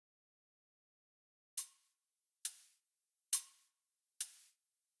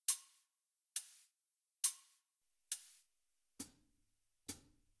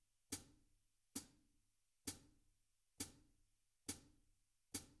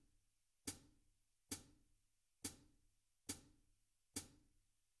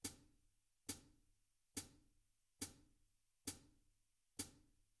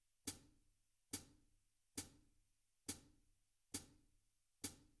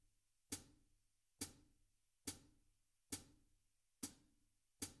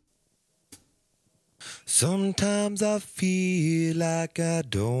Sometimes I feel like I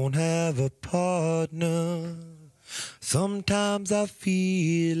don't have a partner. Sometimes I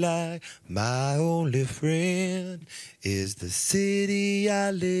feel like my only friend is the city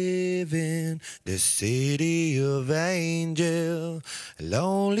I live in, the city of angel.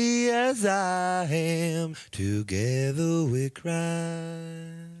 Lonely as I am, together we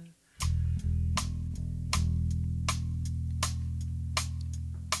cry.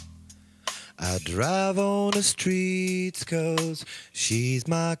 I drive on the streets 'cause she's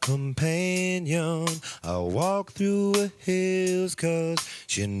my companion. I walk through the hills 'cause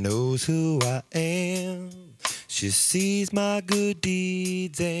she knows who I am. She sees my good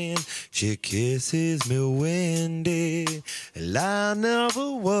deeds and she kisses me windy. And I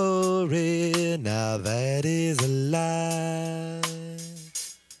never worry, now that is a lie.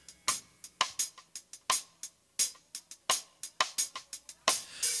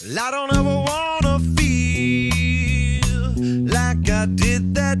 I don't ever wanna feel like I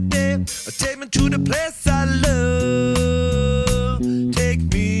did that day. Take me to the place I love, take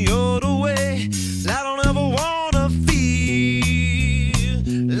me all the way. I don't ever wanna feel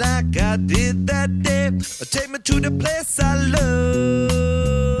like I did that day. Take me to the place I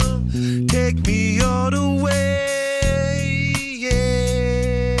love, take me all the way.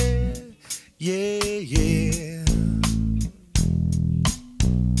 Yeah, yeah, yeah.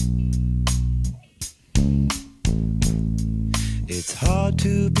 It's hard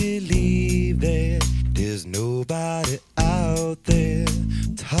to believe that there's nobody out there.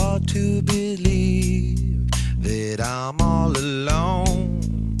 It's hard to believe that I'm all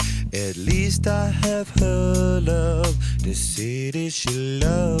alone. At least I have her love, the city she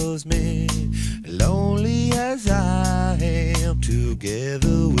loves me. Lonely as I am,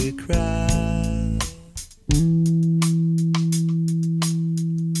 together we cry.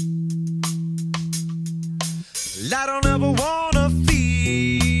 I don't ever wanna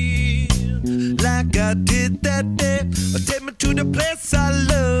feel like I did that day. Take me to the place I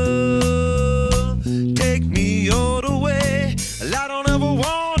love, take me all the way. I don't ever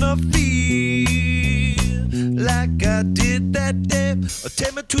wanna feel like I did that day.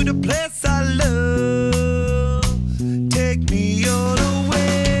 Take me to the place I love.